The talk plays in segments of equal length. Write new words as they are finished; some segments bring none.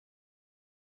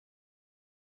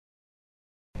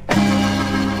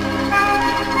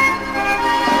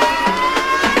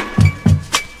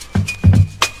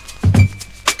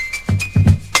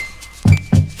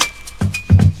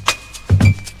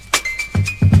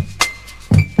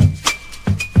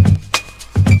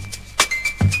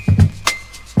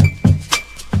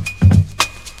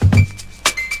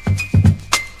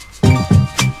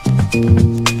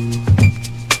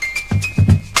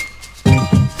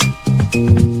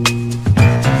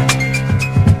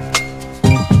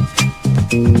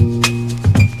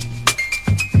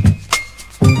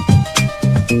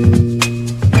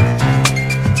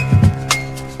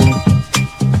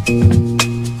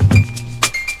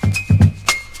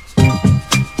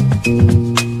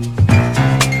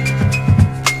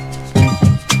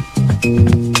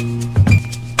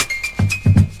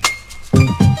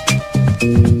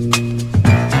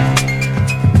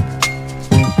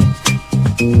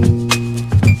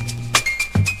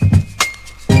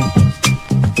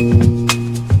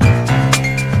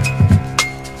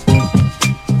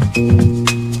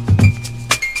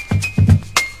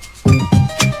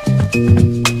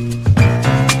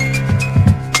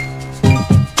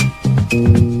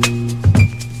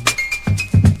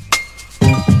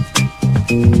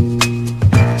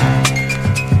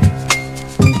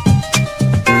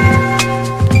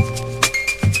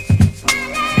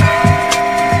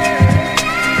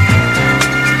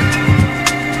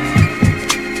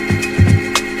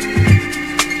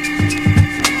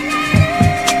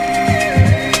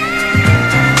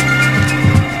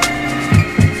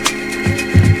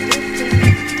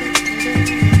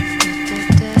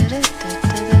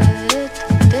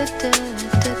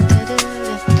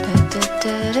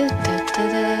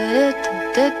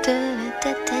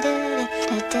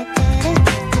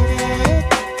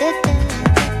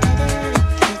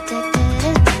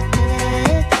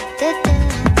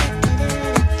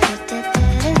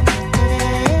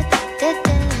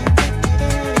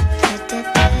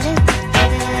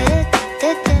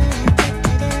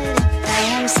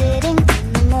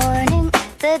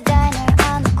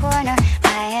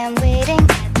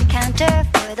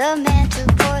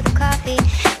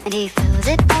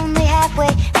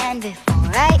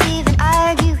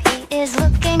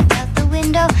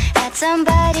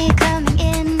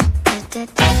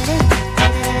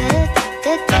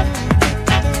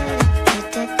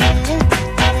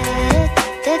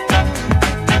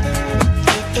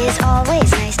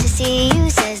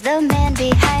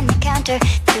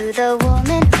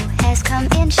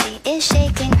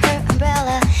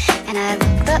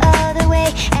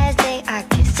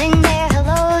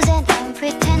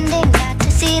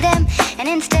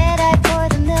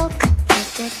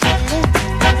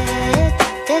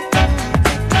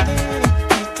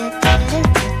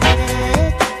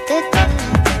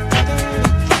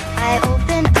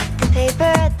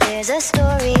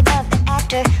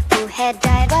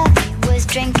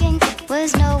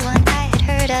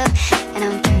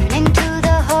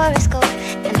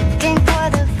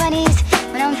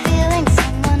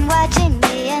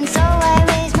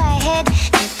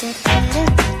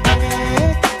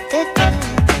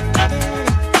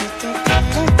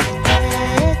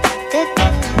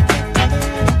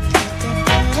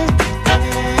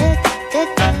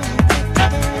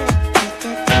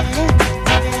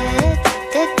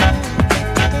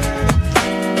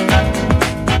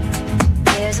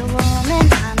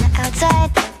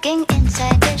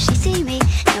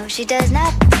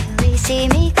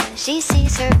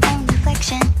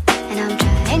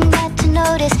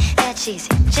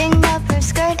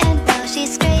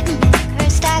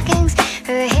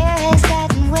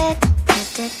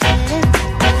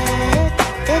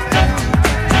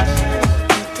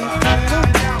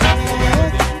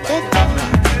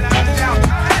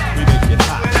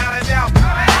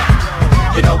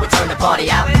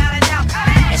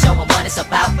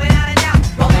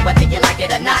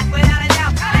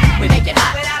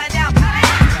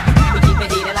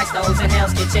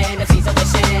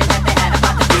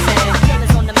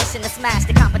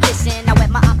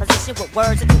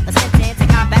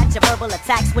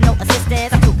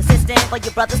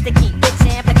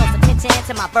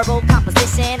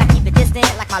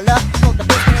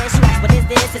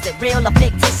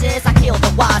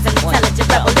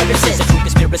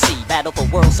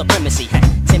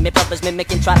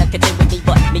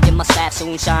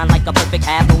Shine like a perfect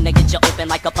half moon and get you open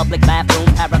like a public bathroom.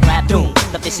 Paragraph doom.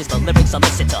 The vicious, the lyrics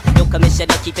solicitor. No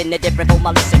commissioner, keeping it different for my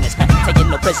listeners.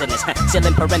 Taking no prisoners,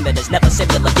 sealing perimeters. Never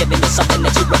similar, giving you something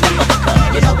that you remember.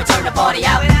 Because you know we turn the party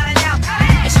out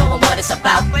and show them what it's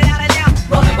about.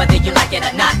 Rolling whether you like it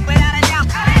or not.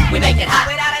 We make it hot.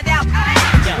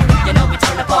 You know we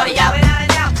turn the party out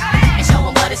and show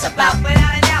them what it's about.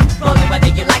 Rolling whether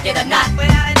you like it or not.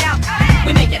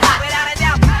 We make it hot.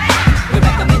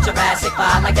 Jurassic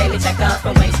 5 like daily checkups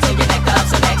from waist to your neck up.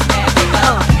 So next man pick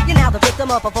up. You're now the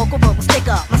victim of a vocal bubble stick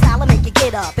up. My style will make you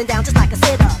get up and down just like a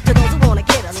sit up. To those who wanna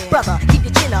get us, brother, keep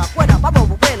your chin up. What up? I roll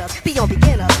with winners, be on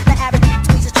beginners. The average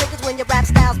tweezes triggers when your rap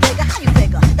style's bigger. How you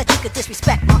figure that you could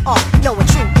disrespect my art? Knowing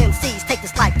true MCs take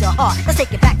this life to heart. Let's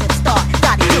take it back to the start.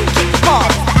 Dottie do kick the bar.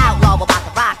 And it's the outlaw about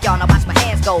to rock, y'all. Now watch my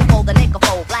hands go. Fold the nickel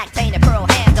fold, black painted pearl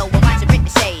handle. And watch it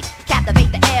ricochet.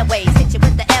 Captivate the airways. Hit you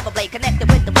with the everblade. Connected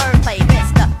with the wordplay.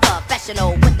 Mr.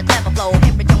 Professional with the clever flow,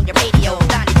 image on your radio.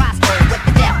 Donnie Roscoe with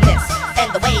the deafness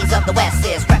and the ways of the West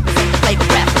is represent the flavor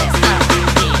breathless.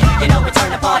 Yeah.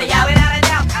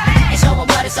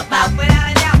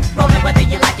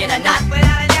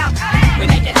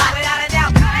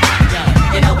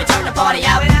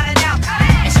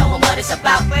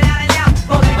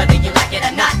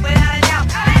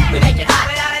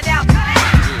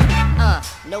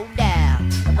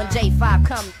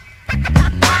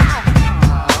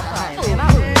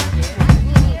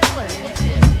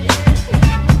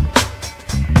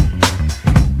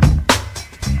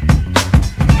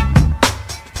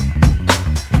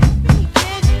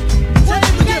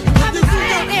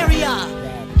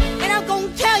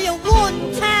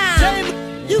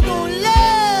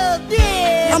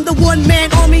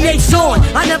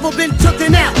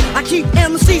 looking out. I keep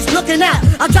MCs looking out.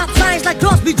 I drop signs like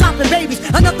Crosby dropping babies,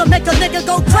 enough to make a nigga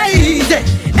go crazy.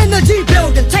 In the G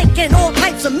building, taking all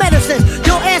types of medicine.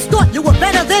 Your ass thought you were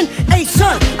better than a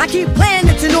son. I keep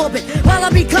planets in orbit while I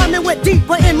be coming with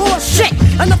deeper and more shit,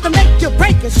 enough to make you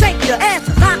break and shake your ass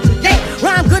as oxidate.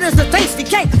 Rhyme good as a tasty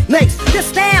cake makes this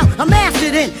style I'm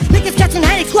mastered in. Niggas catching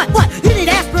headaches, what? You need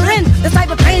aspirin? This type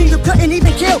of pain you couldn't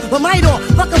even kill with might or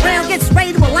fuck around, get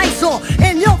sprayed with Lysol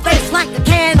in your face like a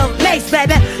can of mace,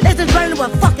 baby. Is it burning?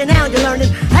 What fucking hell you learning?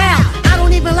 How? I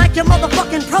don't even like your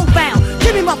motherfucking profile.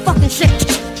 Give me my fucking shit.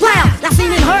 Wow, I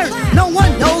seen and heard. No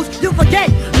one knows. You forget.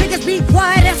 Niggas be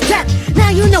quiet as cat. Now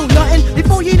you know nothing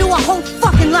before you do a whole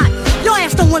fucking lot. Your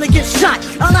ass don't wanna get shot.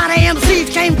 A lot of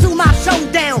MCs came through my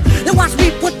showdown. Then watch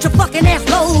me put your fucking ass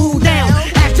low down.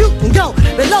 As you can go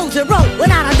below zero,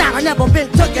 without a doubt, I never been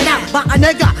taken out by a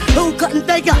nigga who couldn't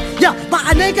figure. Yeah, by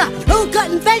a nigga who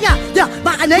couldn't figure. Yeah,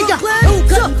 by a nigga who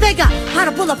couldn't figure how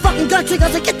to pull a fucking gun trigger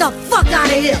to get the fuck out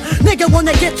of here. Nigga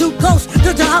wanna get too close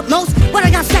to the utmost, but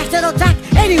I got stacks that'll attack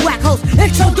any whack host.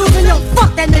 Introducing yo,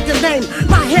 fuck that nigga's name.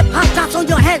 My hip hop drops on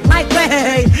your head like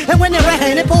rain, and when it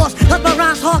rain, it pours. Cause my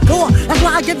rhymes hardcore. That's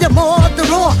why I give you more of the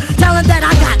raw talent that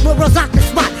I got. Will rock the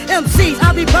spot. MCs,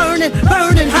 I'll be burning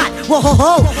hot. Whoa, ho,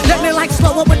 ho. Let me like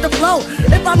slower with the flow.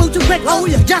 If I move too quick, oh,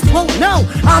 you just won't know.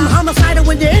 I'm homicidal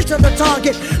when you enter the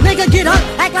target. Nigga, get up,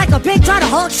 act like a pig, try to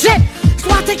hog shit. So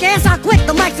I take your ass out quick,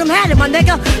 the mic's I'm had it, my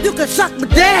nigga. You can suck my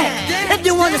dick. If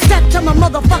you wanna step to my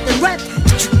motherfucking rep,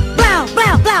 bow,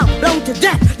 bow, bow, blown to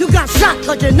death. You got shot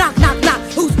cause you knock, knock, knock.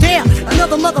 Who's there?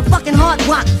 Another motherfucking hard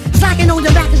rock. Slacking on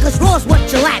your back cause raw's what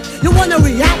you lack. You wanna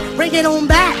react? Bring it on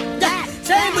back.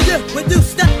 Shame on you when you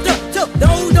step to the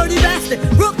old dirty bastard.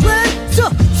 Brooklyn,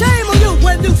 shame on you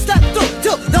when you step to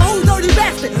the old dirty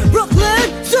bastard. Brooklyn,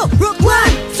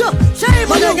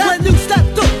 shame on you when you step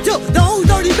to the old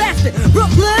dirty bastard.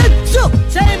 Brooklyn,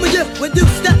 shame on you when you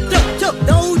step to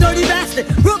the old dirty bastard.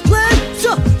 Brooklyn,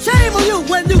 shame on you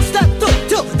when you step to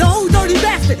the old dirty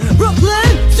bastard.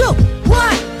 Brooklyn,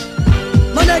 what?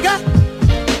 My nigga,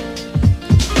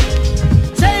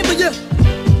 shame on you.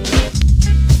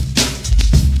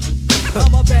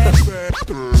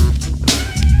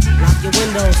 Lock your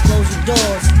windows, close your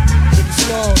doors, get the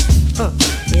snores.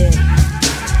 Yeah.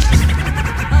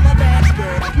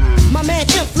 My man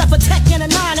Imp left a tech and a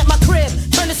 9 at my crib.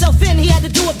 Turned himself in, he had to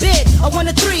do a bid. A 1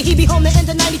 to 3, he be home the end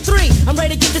of 93. I'm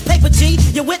ready to get this paper, G.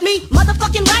 You with me?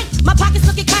 Motherfucking right. My pockets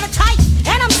looking kinda tight,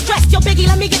 and I'm stressed. Yo, Biggie,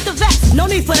 let me get the vest. No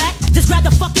need for that. Just grab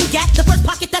the fucking gap. The first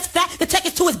pocket that's fat. The tech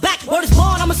is to his back. Word is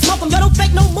born, I'ma smoke him. Yo, don't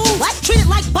fake no move. What? Treat it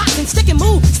like boxing. Stick and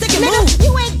move. Stick and move.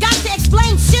 You ain't got to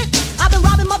explain shit. I've been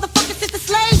robbing motherfuckers since the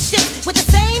slave shit. With the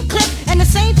same clip and the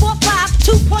same 4-5.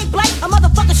 2-point blank. A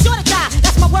motherfucker sure to die.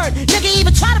 That's my word. Nigga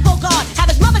even try to go guard. Have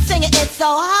his mother singing it's so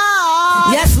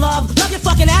hard. Yes, love your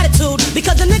fucking attitude.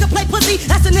 Because the nigga play pussy,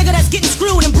 that's the nigga that's getting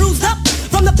screwed and bruised up.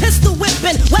 From the pistol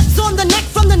whipping, wets on the neck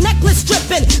from the necklace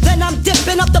stripping. Then I'm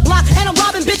dipping up the block and I'm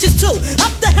robbing bitches too.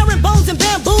 Up the herringbones and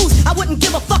bamboos. I wouldn't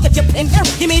give a fuck if you pin.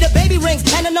 Give me the baby rings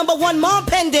and the #1 mom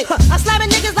pendant. I slamming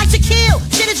niggas like Shaquille.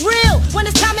 Shit is real. When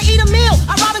it's time to eat a meal,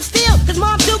 I rob and steal. Cause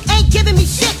Mom Duke ain't giving me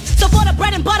shit. So for the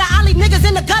bread and butter, I leave niggas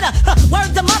in the gutter.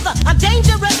 Word to mother, I'm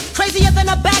dangerous. Crazier than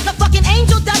a bag of fucking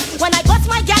angel dust. When I bust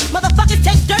my gas, motherfuckers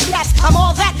take dirt naps. I'm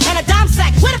all that and a dime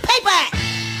sack. Where the paper at?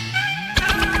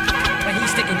 When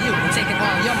he's sticking you and taking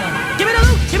all your money. Give me the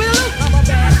loot, give me the loot.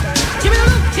 Give me the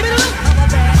loot, give me the loot.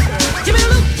 Give me the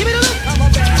loot, give me the loot.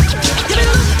 Give me the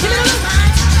loot, give me the loot.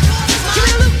 Give me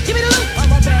the loot, give me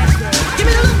the loot. Give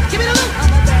me the loot, give me the loot.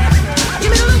 Give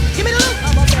me the loot, give me the loot.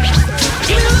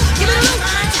 Give me the loot, give me the loot.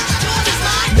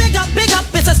 Big up,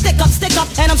 it's a stick up,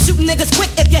 and I'm shooting niggas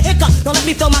quick if you hiccup. Don't let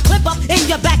me throw my clip up in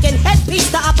your back and headpiece.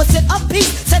 The opposite of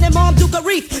peace, sending Mom Duke a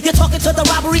reef. You're talking to the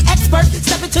robbery expert.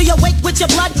 Step into your wake with your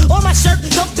blood on my shirt.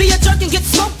 Don't be a jerk and get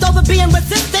smoked over being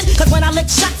resistant. Cause when I lick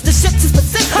shots, the shit's is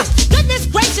persistent. Goodness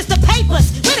gracious, the papers.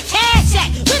 Where the cash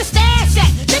at? Where the stash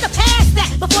at? Nigga, pass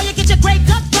that before you get your grade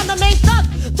cut from the main thug.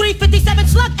 357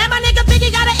 slug, and my nigga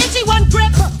Biggie got an itchy 1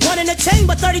 grip. 1 in the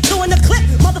chamber, 32 in the clip.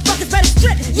 Motherfuckers better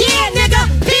strip. Yeah, nigga,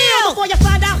 peel before you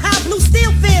find out how blue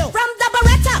steel feel. From the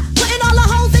Beretta, putting all the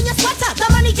holes in your sweater. The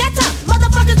money getter,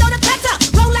 motherfuckers know the better.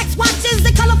 Rolex watches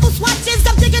and colorful swatches.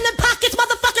 I'm digging in pockets,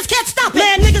 motherfuckers can't stop it.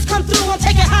 Man, niggas come through, I'm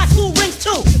taking high school rings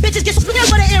too. Bitches get split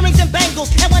with the earrings and bangles.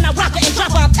 And when I rock her and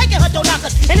drop her, I'm taking her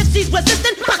knockers. And if she's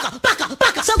resistant, baka.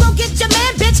 So go get your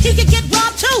man, bitch, he can get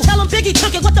robbed too. Tell him Biggie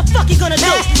took it, what the fuck he gonna do?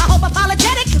 I hope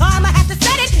apologetic, or I'ma have to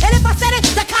set it. And if I said it,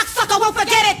 the cocksucker won't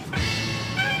forget it.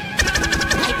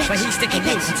 But he's sticking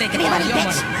you and taking all your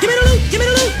money. Give me the loot, give me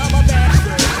the loot.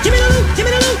 Give me the loot, give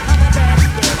me the loot.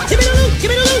 Give me the loot, give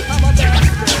me the loot.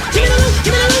 Give me the loot.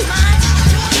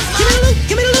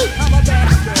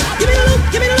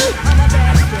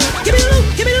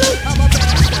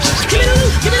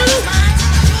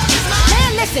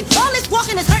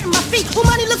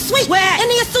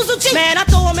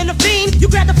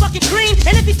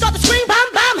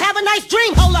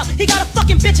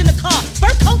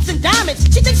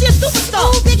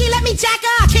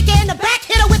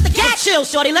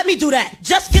 shorty, let me do that.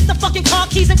 Just get the fucking car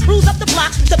keys and cruise up the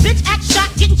block. The bitch act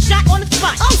shot, getting shot on the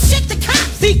spot. Oh shit, the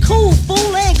cops! Be cool,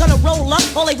 fool, they ain't gonna roll up.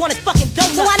 All they want is fucking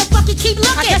donuts. So why the fuck you keep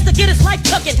looking? I guess to get his life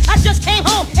cooking. I just came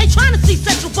home, ain't trying to see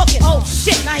central booking. Oh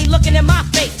shit, now he looking in my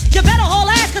face. You better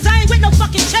haul ass, cause I ain't with no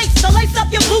fucking chase. So lace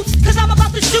up your boots, cause I'm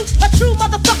about to shoot a true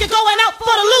motherfucker going out for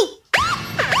the loot.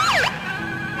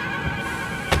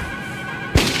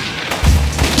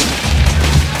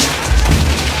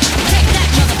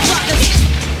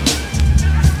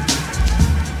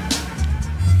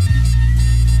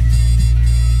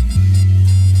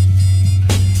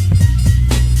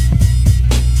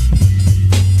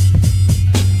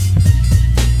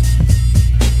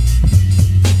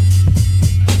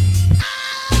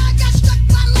 Got struck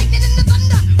by lightning in the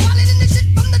thunder, falling in the shit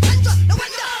from the tundra.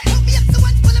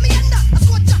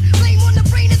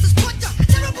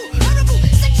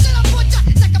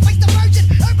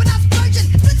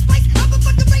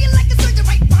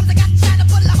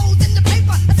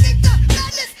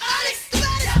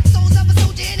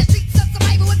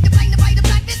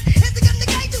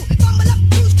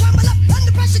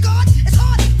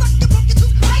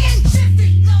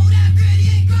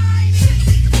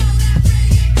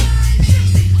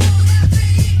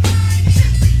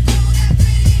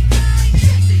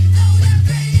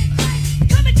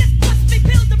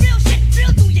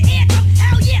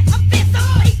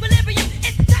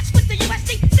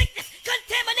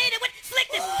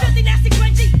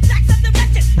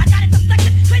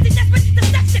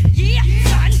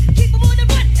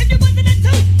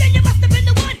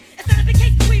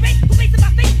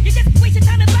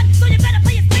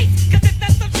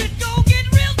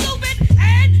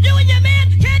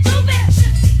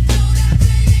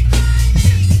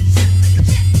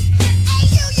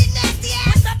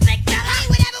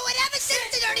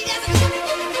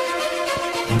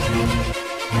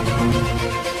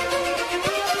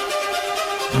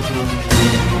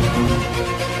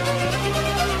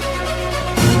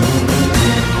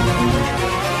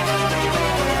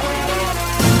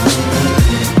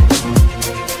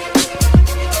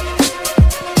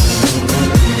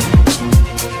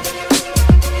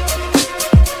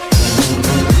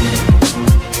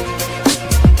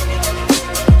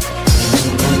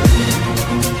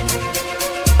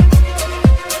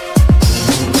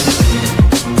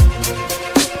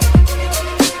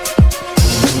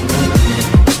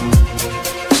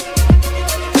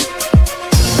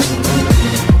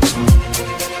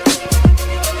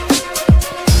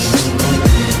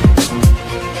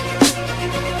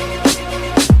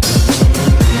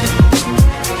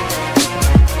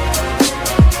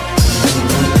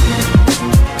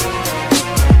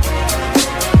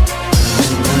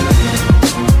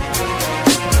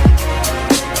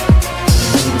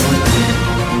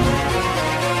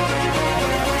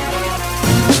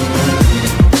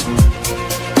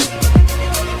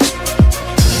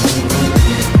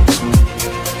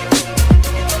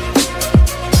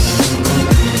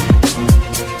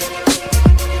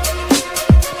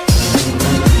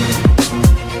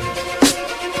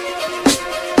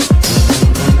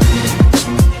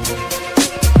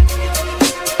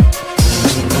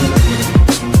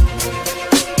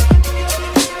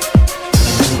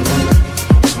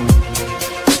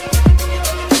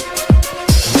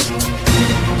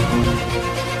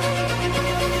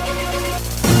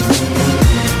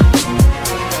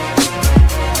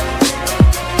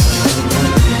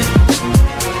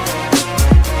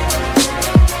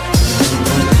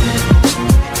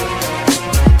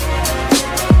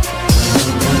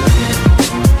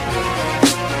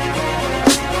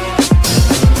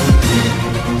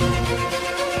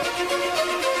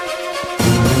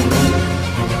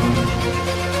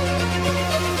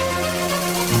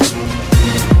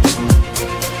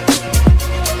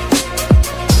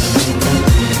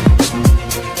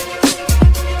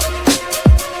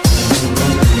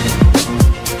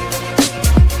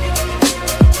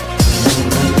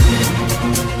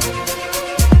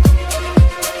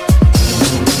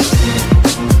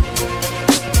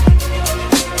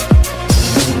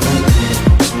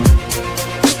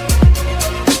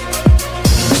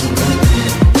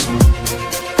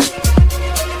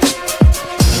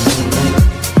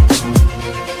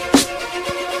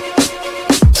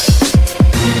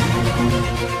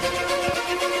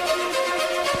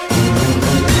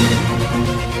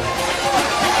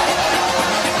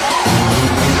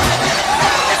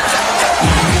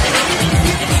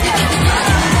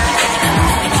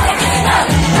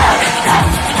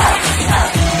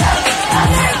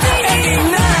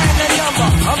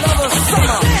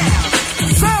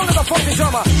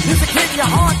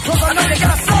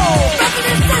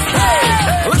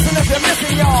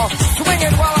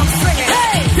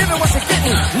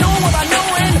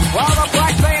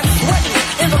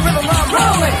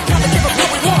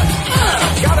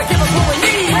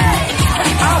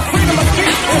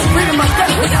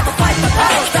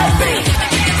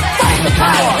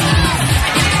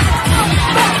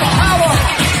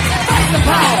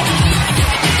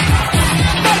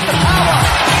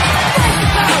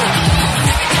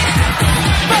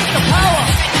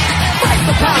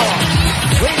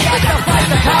 We got to fight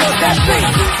the powers that be.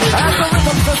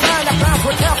 Algorithms designed to bounce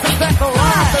with alphabetical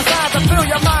rhymes, designed to fill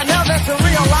your mind now that you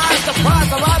realize the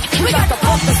prize alive. We got to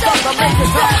pump the stuff to make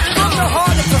it right. From the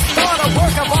heart, it's a start, a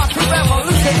work of art to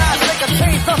revolutionize, make a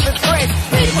change, something strange.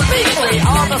 People, we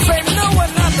all the same. No,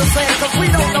 we're not the same, cause we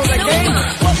don't know the game.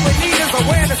 What we need is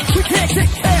awareness. We can't get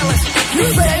careless. You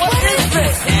say, what is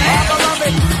this? All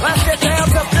beloved, let's get down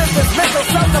to business. Mental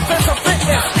self-defense of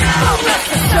fitness. Now let's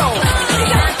just show. We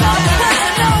got to fight the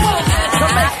power to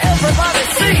make everybody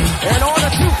see. In order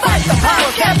to fight the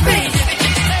powers that be.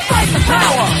 Fight the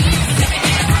power.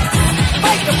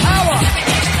 Fight the power.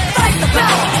 Fight the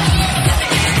power.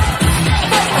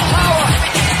 Fight the power.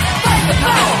 Fight the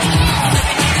power.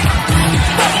 Fight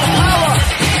the power.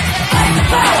 Fight the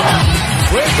power.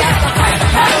 We got to fight the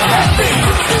powers that be.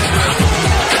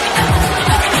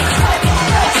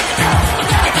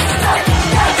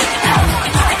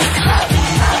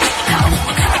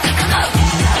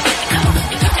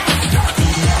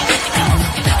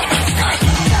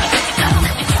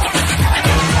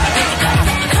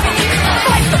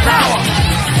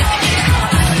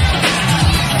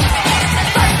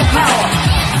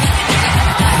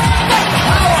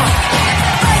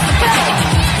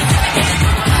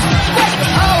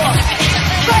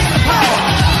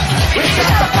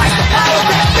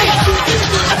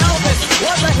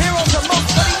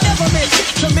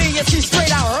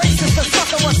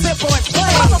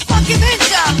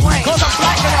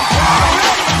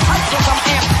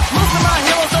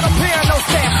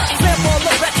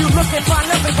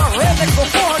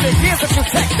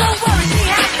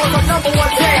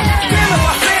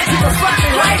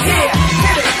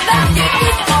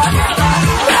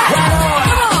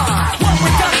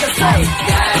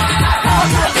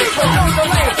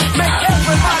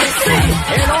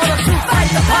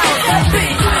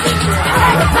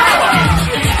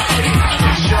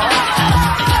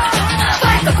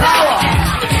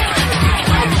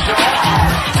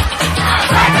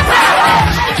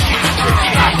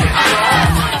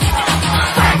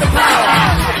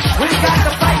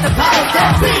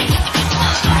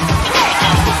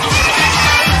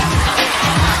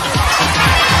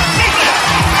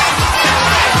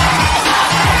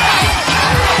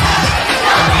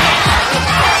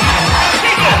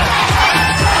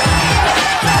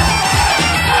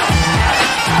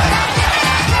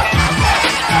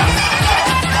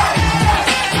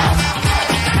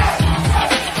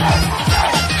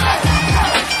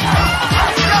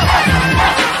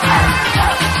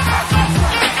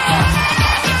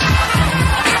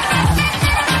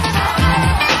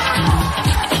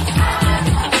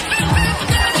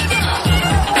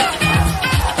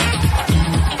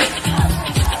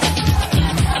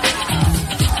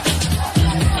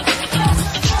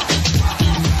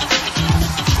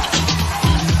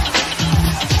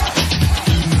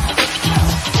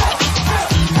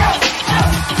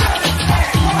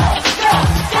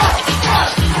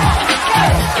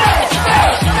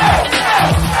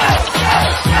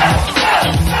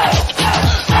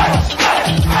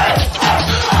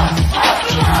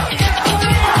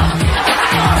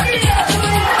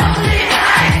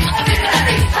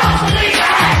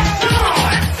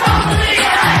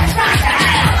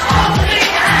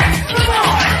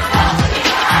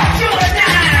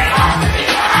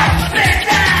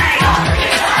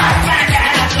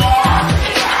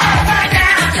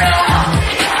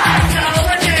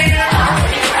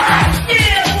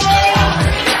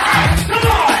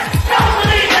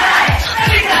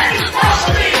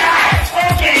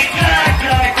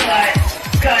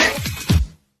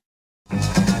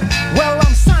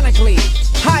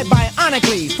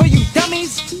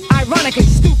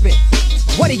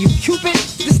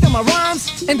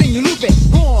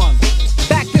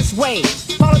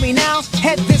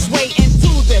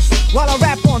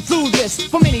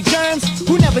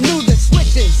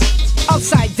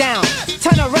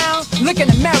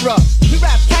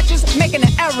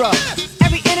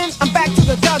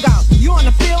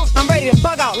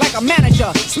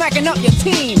 Smacking up your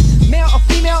team, male or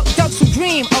female, ducks who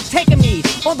dream of taking me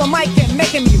on the mic and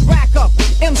making me rack up.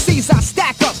 MCs I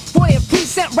stack up,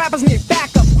 40% rappers need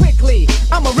backup quickly.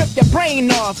 I'ma rip your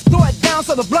brain off, throw it down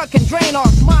so the blood can drain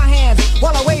off my hands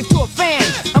while I wave to a fan.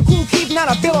 I'm cool, keep not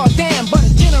a bill or damn, but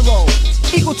a general,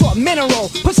 equal to a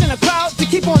mineral, pushing the crowd to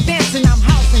keep on dancing. I'm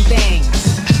housing things.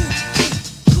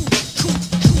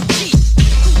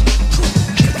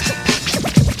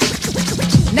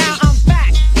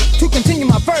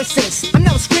 I'm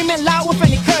never screaming loud with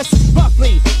any curses.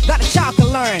 Roughly, got a child to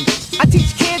learn. I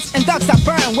teach kids and ducks I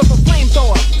burn with a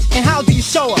flamethrower. And how do you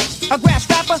show up? A grass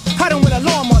rapper, cut him with a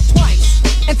lawnmower twice.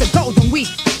 Into golden wheat,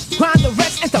 grind the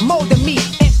rest into molten meat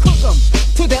and cook them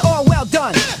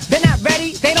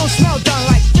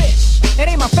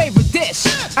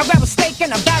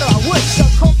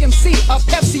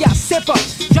Pepsi, I sip up.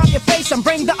 Drop your face and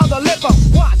bring the other lip up.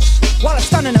 Watch while I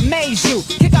stun and amaze you.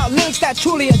 Kick out lyrics that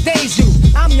truly amaze you.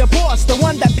 I'm your boss, the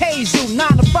one that pays you.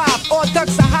 9 to 5, all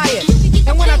ducks are hired.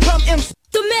 And when I come in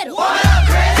The middle. What up,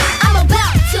 Chris? I'm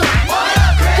about to. What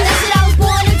up, Chris? 'Cause that's what I was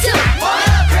born to do. What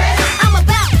up, Chris? I'm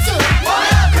about to. What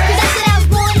up, Chris? 'Cause that's what I was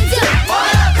born to do. What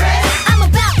up, Chris? I'm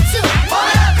about to.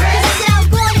 What up, 'Cause Chris? that's what I was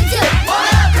born to do. What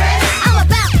up, Chris? I'm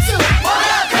about to. What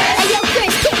up, Chris? Hey yo,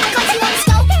 Chris, keep my country on the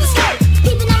scope. The scope.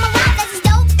 Keeping on my ride, that's as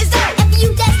dope. It's dope. And for you,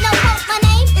 that's no hope. My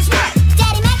name It's what?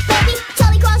 Daddy Mac, baby.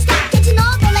 Totally crossed out, catching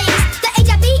all the ladies. The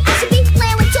HIV, I should be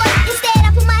playing with toys. Instead, I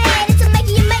put my hand into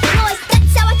making you make noise.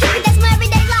 That's how I keep it, that's my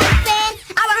everyday life, man.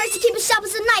 I rehearse to keep it sharp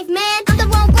as a knife, man. I'm the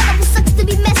wrong brother for suckers to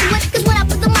be messing with. 'Cause when I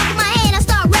put the mic in my hand, I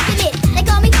start wrecking it. They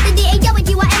call me the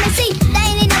D-A-W-I-M-C. They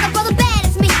ain't another brother bad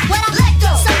as me. What I Let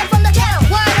go. Something from the ghetto.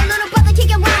 Word, a little brother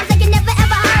kicking rhymes they can never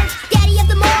ever heard. Daddy of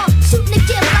them all, shooting the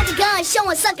gift like a gun,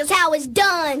 showing suckers how it's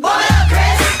done. What up,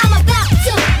 Chris? I'm about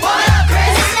to. What up, Chris?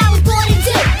 'Cause that's what I was born to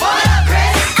do. What up,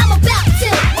 Chris? I'm about to.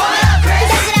 What up, 'Cause Chris?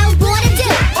 that's what I was born to do.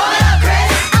 What up,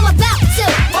 Chris? I'm about to.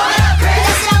 What up, 'Cause Chris?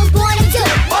 that's what I was born to do.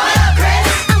 What up, Chris?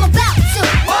 I'm about to.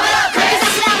 What up, 'Cause Chris?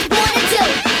 that's what I was born to do.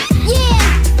 Yeah,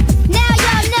 now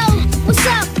y'all know what's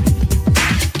up.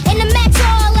 In the max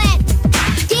all that.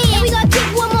 Yeah, we gonna kick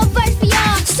one more verse for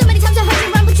y'all. So many times I heard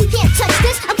you run, but you can't touch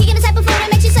this. I'm kicking the type of flow that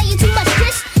makes you say you too much,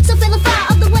 Chris. So feel the fire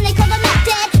of the one they call the Mac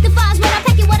Dad. The fire's what I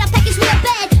pack is real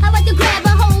bad. I like to grab a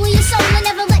hold in your soul and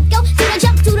never let go. Do the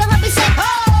jump, do the hump and say,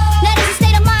 that is the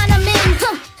state of mind I'm in.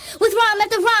 With rhyme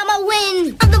after rhyme I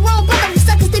win. I'm the wrong brother for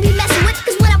suckers to be messing with.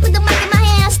 'Cause when I put the mic in my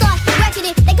hand, I start wrecking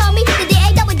it. They call me the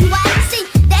D-A-W-I-M-C.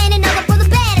 There ain't another brother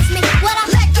bad as me. What I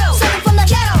Let go. Something from the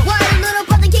ghetto. Word, a little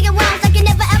brother kicking rhymes like you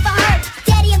never ever heard.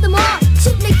 Daddy of them all,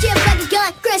 shooting the gift like a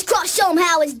gun. Crisscross, show 'em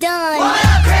how it's done. What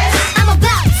up, Chris? I'm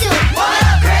about to. What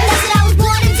up, Chris? That's what I was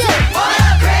born to do. What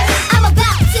up, Chris? I'm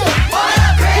about to. What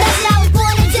up, Chris? That's what I was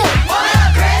born to do. What up,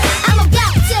 Chris? I'm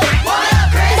about to. What up,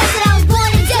 Chris? That's what I was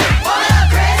born to do. What up,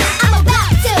 Chris? I'm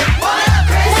about to. What up,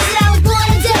 Chris? That's what I was born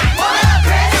to do. What up,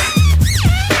 Chris?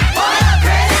 What up,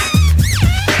 Chris?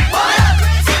 What up,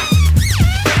 Chris?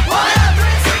 What up,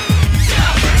 Chris?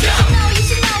 You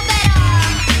should know that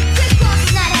Crisscross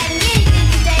is not having anything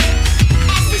today.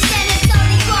 As we stand and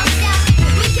totally crossed out,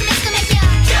 we can make them make ya.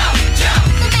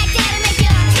 The Mac Daddy make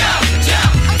ya.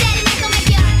 Oh, Daddy Mac will make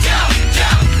ya.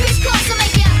 Crisscross will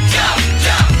make ya.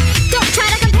 Don't try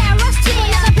to compare us to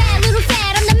another bad little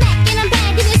fad. I'm the Mac and I'm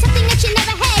bad. Give you something that you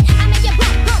never had. I make you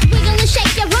bump, bump, wiggle and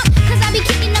shake your rump. 'Cause I be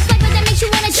kicking the flavor that makes you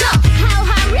wanna jump. How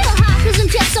high, real high, 'cause I'm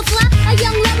just so fly. A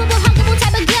young, lovable, huggable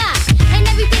type of guy. And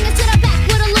everything is to the back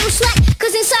with a little slack.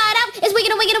 'Cause inside out is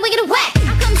wicked and wicked and wicked and whack.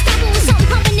 I come stopping with something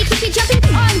pumping to keep you jumping.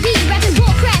 R&B, rapping,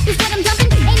 bull crap is what I'm dumping.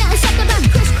 Ain't nothing something about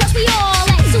Crisscross, we all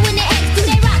at. So when they ask, do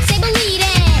they rock, say believe it.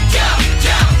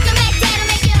 The Mac Daddy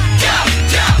make ya.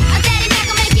 A Daddy Mac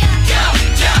will make ya.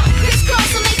 Crisscross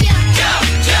will make ya.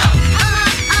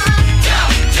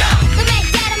 The Mac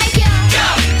Daddy make ya.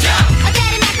 A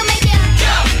Daddy Mac will make ya.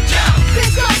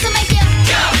 Crisscross will make ya.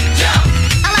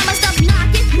 I like my stuff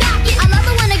knocking, knocking. I love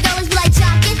it when the girls be like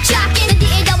jocking, jocking. The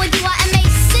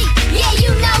D-A-W-I-M-A-C. Yeah, you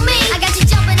know me. I got you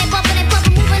jumping and bumping and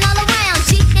pumping, moving all around.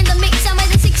 G in the mix, I'm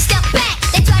ready to 6-step back.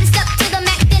 They try to step to the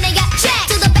Mac, then they got jacked.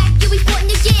 To the back, you be putting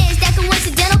your gears. That's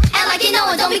coincidental. And like you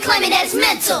know it, don't be claiming that it's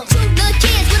mental. Two little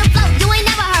kids with a flow you ain't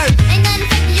never heard. Ain't nothing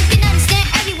fake, you can understand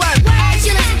every word. As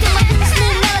you listen to my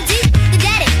smooth melody, the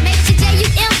daddy makes you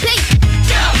J-U-M-P.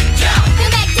 The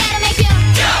Mac Daddy make ya.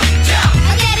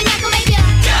 A Daddy Mac will make ya.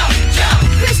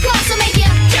 Crisscross will make ya.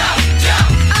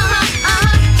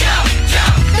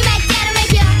 The Mac Daddy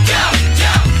make ya.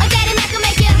 A Daddy Mac will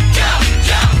make ya.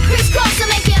 Crisscross will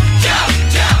make ya.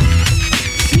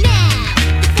 Now,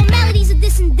 the formalities of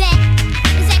this and that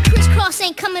is that Crisscross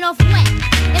ain't coming off wet.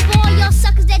 And for all y'all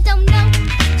suckers that don't know,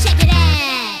 check it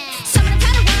out. Some of them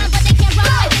try to run, but they can't run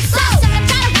like this. Some of them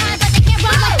try to run, but they can't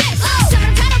run like this. Some of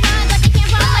them try to run, but they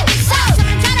can't run like this. Some of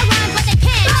them try to run, but they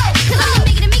can't. 'Cause I'm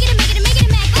the miggity, miggity, miggity, miggity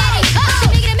Mac Daddy.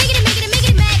 The miggity, miggity, miggity,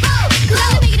 miggity Mac. 'Cause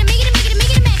I'm the miggity, miggity, miggity,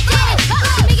 miggity Mac Daddy. The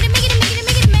miggity, miggity, miggity,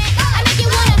 miggity Mac. I make you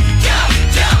wanna.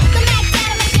 The Mac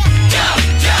Daddy make ya.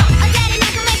 A Daddy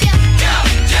Mac will make ya.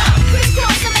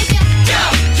 Crisscross will make ya.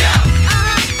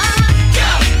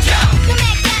 The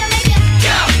Mac Daddy make ya.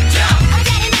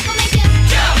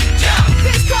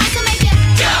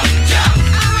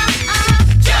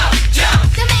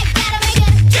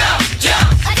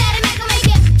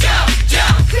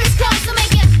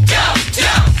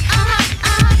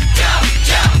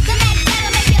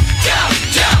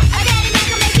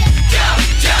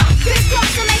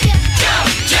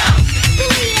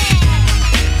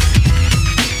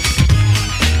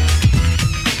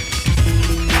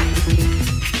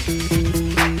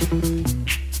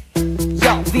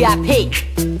 VIP.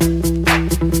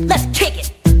 Let's kick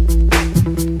it.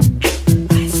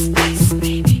 Ice, ice,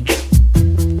 baby.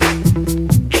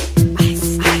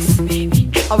 Ice, ice, baby.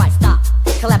 Alright, stop,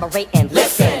 collaborate and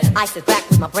listen. Ice is back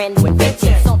with my brand new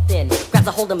invention. Something grabs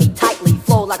a hold of me tightly,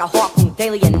 flow like a harpoon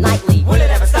daily and nightly. Will it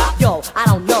ever stop? Yo, I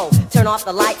don't know. Turn off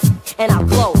the lights and I'll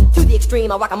glow. To the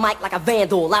extreme, I rock a mic like a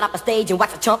vandal. Light up a stage and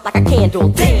wax a chump like a candle.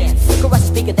 Dance, crush a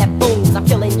speaker that booms. I'm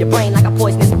killing your brain like a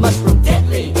poisonous mushroom.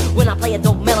 Deadly, when I play a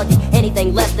dope melody.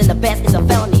 Anything less than the best is a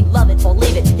felony. Love it or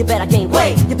leave it, you better gain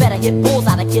weight. You better hit bulls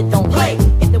out, a kid don't play.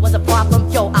 If there was a problem,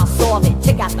 yo, I'll solve it.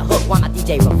 Check out the hook while my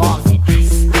DJ revolves it.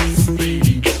 Ice, ice,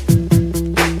 baby.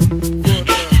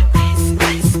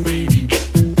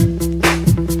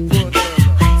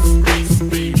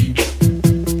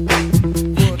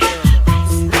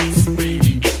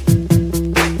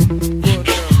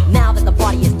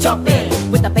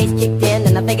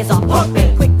 Vegas all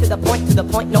pumping, quick to the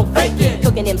point, no faking.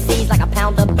 Cooking MCs like a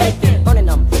pound of bacon, burning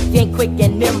them, you ain't quick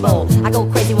and nimble. I go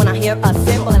crazy when I hear a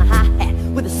cymbal and a hi-hat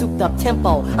with a souped up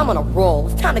tempo. I'm on a roll,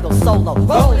 it's time to go solo.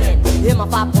 Rolling, in my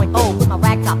 5.0, put my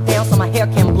rag top down so my hair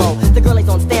can blow. The girl is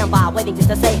on standby, waiting just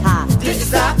to say hi. Did you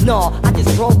stop? No, I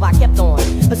just drove by, kept on,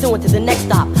 pursuing to the next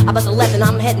stop. I bust a left and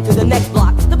I'm heading to the next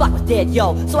block. The block was dead,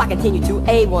 yo, so I continue to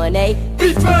A1A.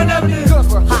 Beachfront Avenue.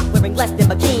 Girls were hot, wearing less than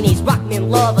bikinis. Rock men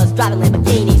lovers, driving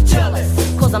Lamborghinis. Jealous,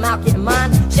 cause I'm out getting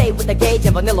mine. Shade with the gauge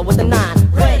and vanilla with the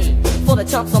 9. Ready for the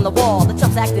chumps on the wall. The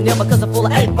chumps acting ill because they're full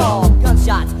of 8-ball.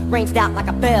 Gunshots ranged out like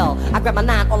a bell. I grabbed my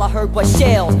 9, all I heard was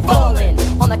shells falling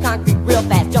on the concrete real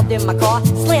fast. Jumped in my car,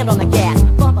 slammed on the gas.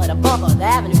 Bumper to bumper, the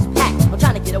avenue's packed. I'm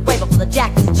trying to get away before the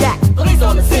jack is jacked. Police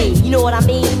on the scene, you know what I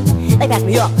mean? They passed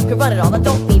me up, could run it all, the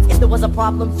dope means. If there was a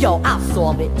problem, yo, I'll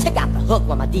solve it. Check out the hook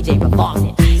while my DJ revolves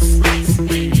it. Ice, ice,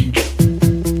 baby.